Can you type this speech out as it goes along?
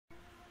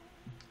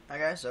Hi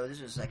guys, so this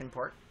is the second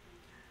part.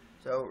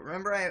 So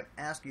remember I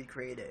asked you to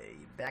create a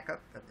backup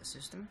of the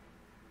system?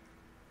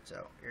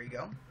 So here you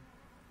go.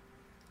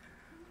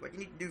 What you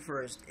need to do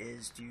first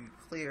is to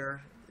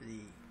clear the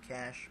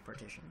cache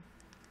partition.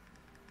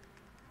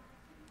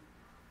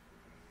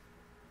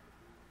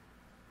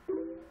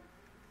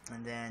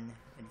 And then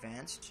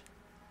advanced,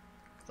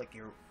 click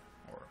your,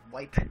 or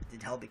wipe the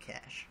Delta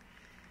cache.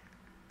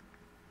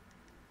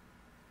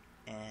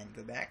 And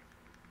go back.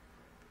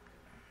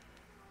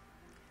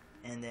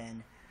 And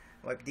then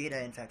wipe data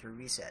and factory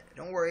reset.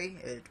 Don't worry,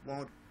 it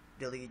won't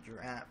delete your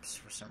apps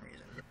for some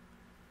reason.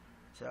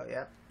 So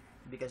yep,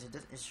 because it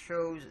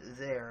shows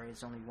there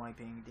it's only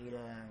wiping data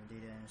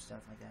and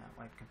stuff like that.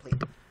 Wipe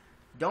complete.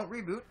 Don't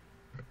reboot.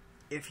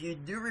 If you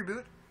do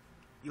reboot,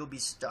 you'll be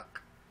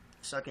stuck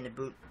in the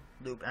boot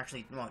loop.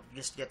 Actually, no, you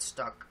just get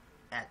stuck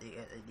at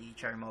the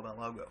Charter Mobile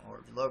logo or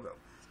the logo.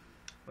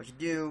 What you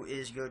do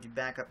is you go to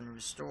backup and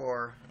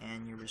restore,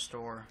 and you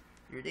restore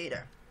your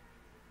data.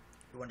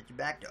 You want it to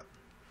backed up.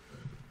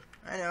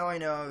 I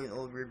know,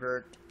 it'll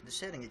revert the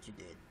setting that you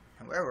did.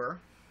 However,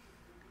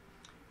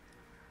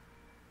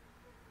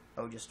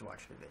 just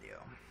watch the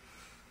video.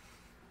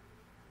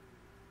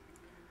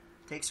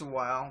 Takes a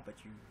while, but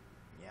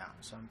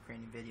so I'm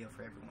creating a video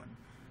for everyone,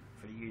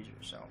 for the user.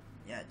 So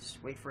yeah,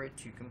 just wait for it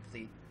to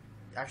complete.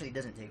 Actually, it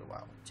doesn't take a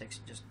while. It takes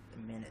just a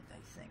minute,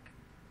 I think.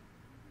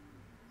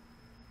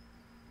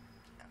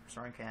 Yeah,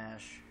 restoring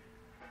cache,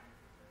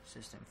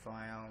 system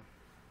file.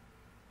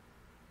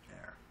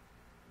 There.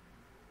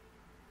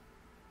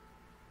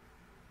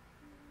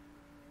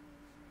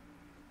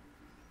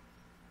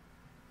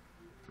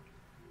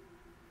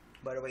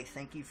 By the way,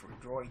 thank you for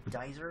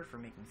Droidizer for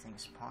making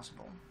things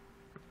possible.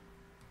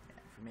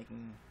 Yeah, for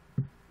making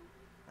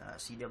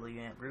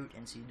CWM root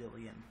and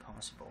CWM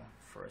possible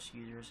for us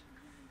users.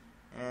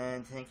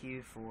 And thank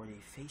you for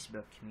the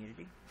Facebook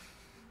community.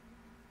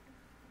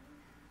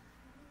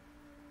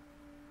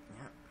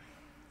 Yeah.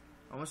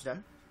 Almost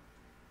done.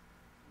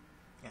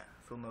 Yeah,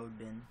 full mode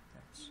bin.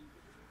 That's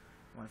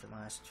one of the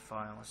last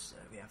files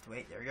we have to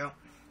wait. There we go.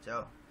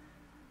 So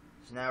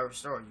it's now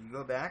restored. You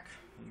go back,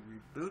 you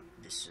reboot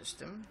the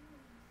system.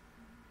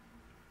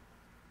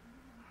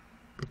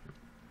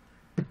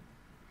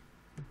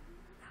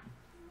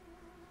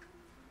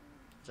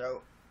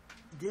 So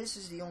this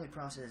is the only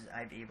process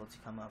I've been able to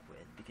come up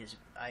with, because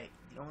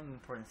the only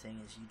important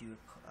thing is you do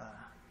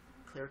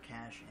clear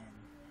cache and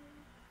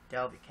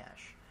Delta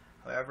cache.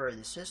 However,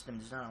 the system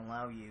does not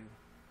allow you,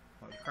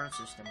 or the current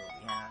system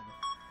that we have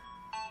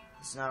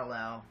does not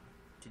allow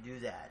to do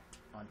that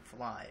on the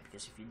fly,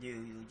 because if you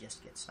do, you'll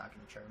just get stuck in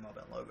the Cherry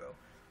Mobile logo.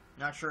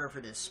 Not sure if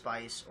it is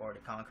Spice or the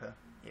Conca,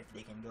 if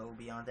they can go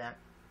beyond that.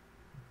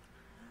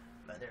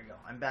 But there you go.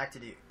 I'm back to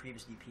the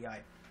previous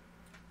DPI.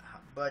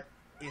 But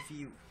if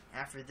you,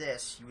 after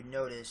this, you would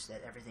notice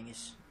that everything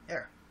is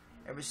there.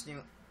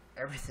 Everything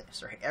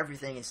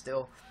is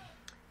still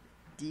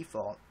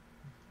default,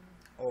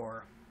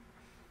 or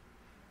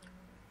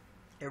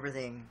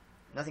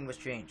nothing was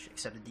changed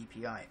except the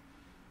DPI.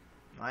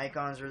 My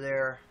icons are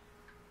there.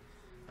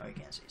 Oh, you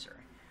can't see,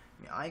 sorry.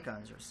 My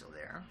icons are still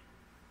there.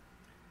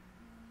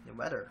 The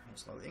weather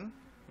is loading.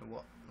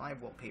 My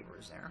wallpaper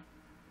is there.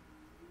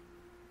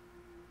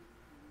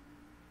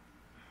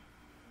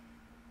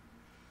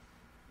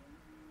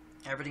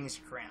 Everything is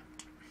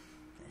cramped,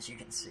 as you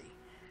can see.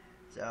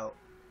 So,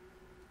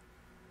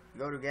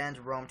 go again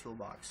to ROM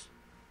toolbox.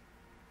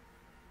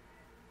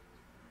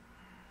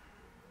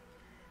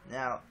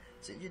 Now,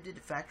 since you did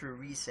the factory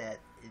reset,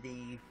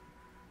 the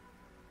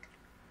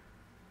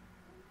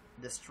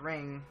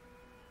string.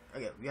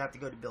 Okay, you have to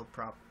go to build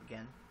prop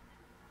again.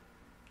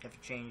 You have to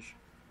change.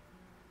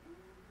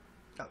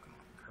 Oh, come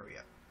on, hurry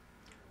up.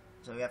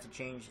 So you have to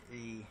change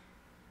the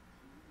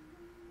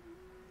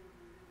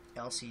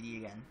LCD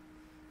again.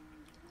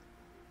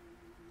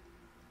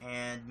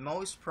 And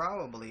most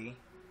probably,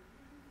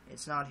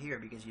 it's not here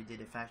because you did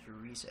a factory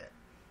reset.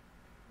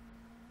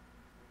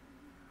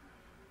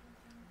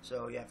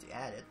 So you have to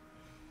add it.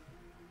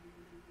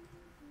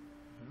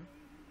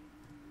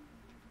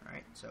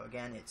 Alright, so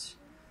again, it's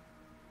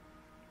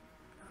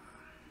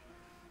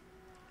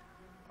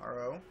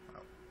RO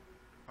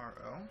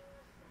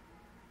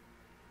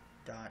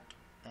dot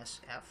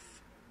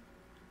SF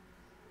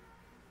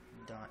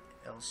dot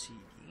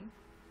LCD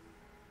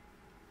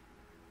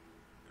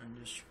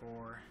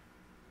underscore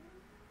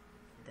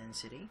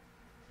density,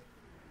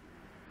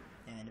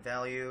 and the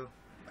value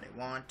what I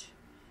want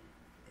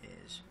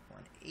is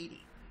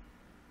 180.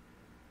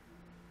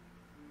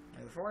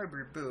 Now before I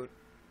reboot,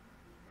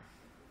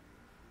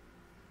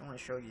 I want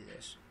to show you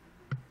this.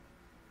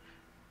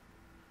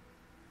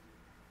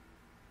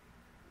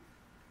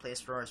 Play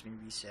Store has been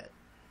reset.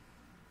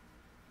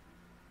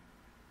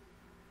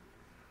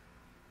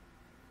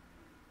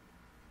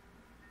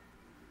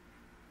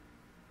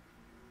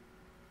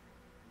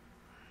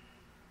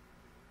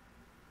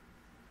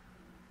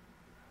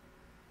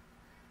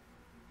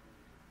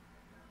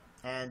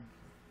 And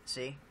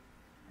see,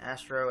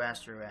 Astro.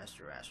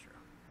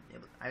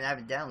 I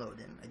haven't downloaded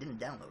them. I didn't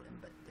download them,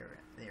 but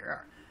they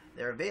are.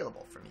 they're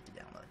available for me to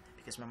download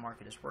because my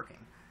market is working.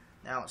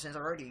 Now, since I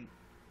already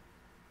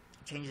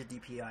changed the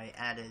DPI,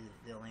 added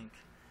the link,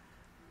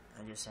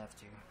 I just have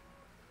to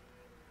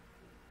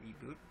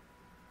reboot.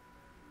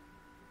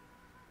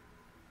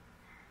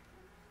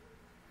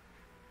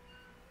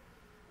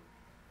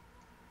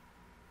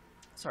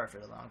 Sorry for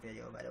the long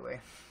video, by the way.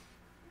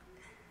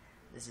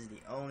 This is the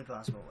only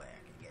possible way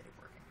I can get it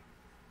working.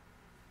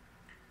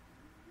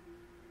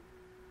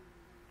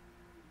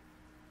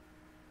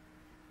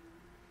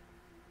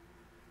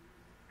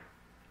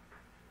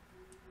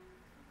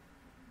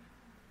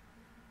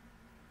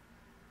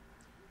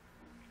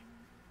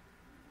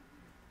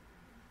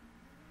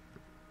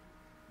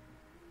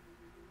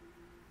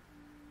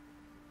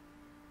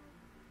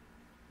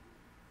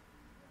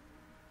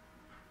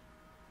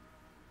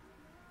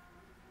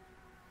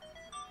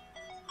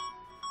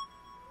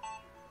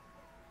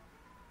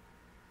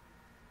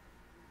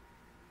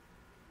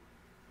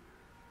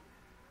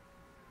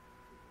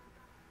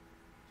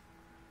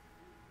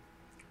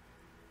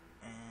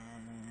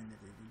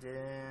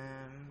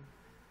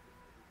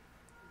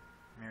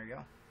 There we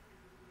go.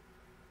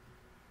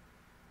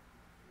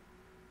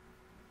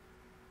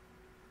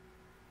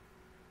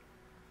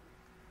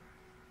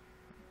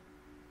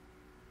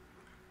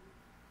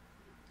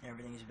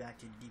 Everything is back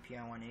to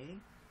DPI 180.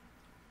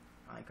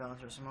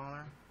 Icons are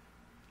smaller.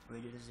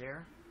 Widget is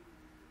there.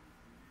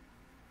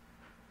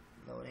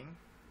 Loading.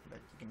 But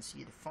you can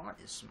see the font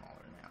is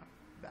smaller now.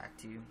 Back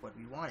to what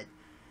we wanted.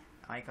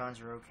 Icons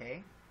are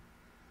okay.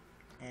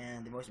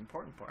 And the most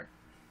important part,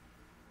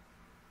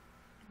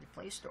 the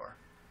Play Store.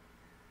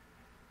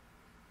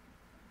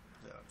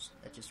 So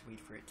let's just wait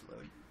for it to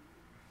load.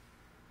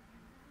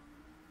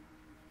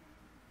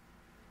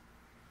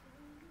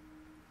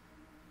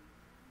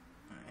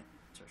 Alright,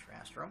 search for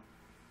Astro.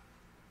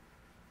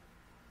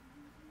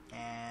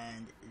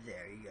 And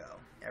there you go.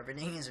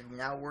 Everything is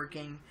now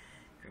working.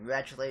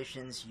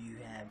 Congratulations, you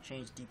have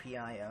changed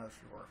DPI of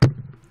your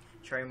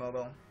Cherry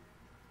Mobile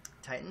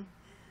Titan.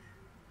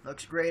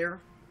 Looks greater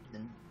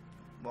than,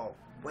 well,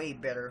 way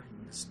better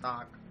than the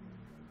stock.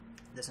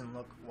 Doesn't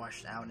look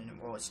washed out, and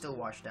well, it's still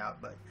washed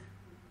out, but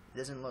it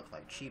doesn't look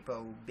like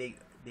cheapo big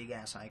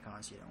ass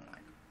icons you don't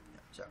like.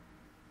 So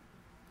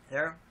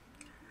there.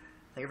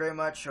 Thank you very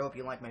much. I hope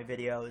you like my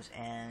videos,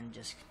 and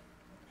just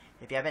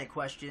if you have any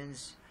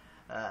questions,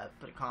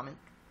 put a comment,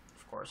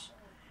 of course.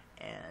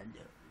 And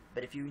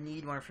but if you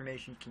need more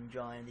information, you can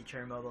join the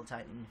Cherry Mobile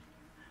Titan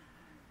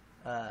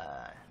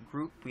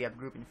group. We have a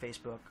group in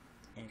Facebook,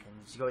 and you can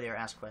just go there,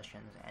 ask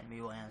questions, and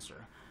we will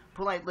answer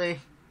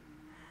politely.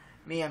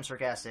 Me, I'm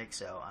sarcastic,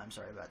 so I'm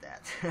sorry about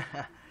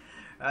that.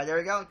 There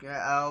we go.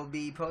 I'll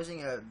be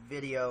posting a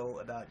video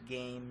about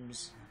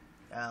games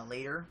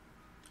later.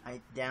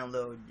 I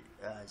download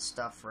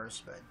stuff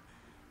first, but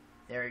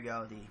there you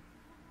go.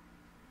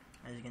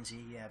 As you can see,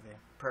 you have a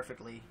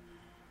perfectly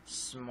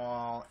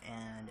small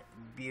and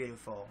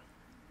beautiful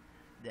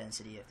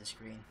density of the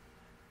screen.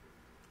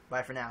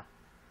 Bye for now.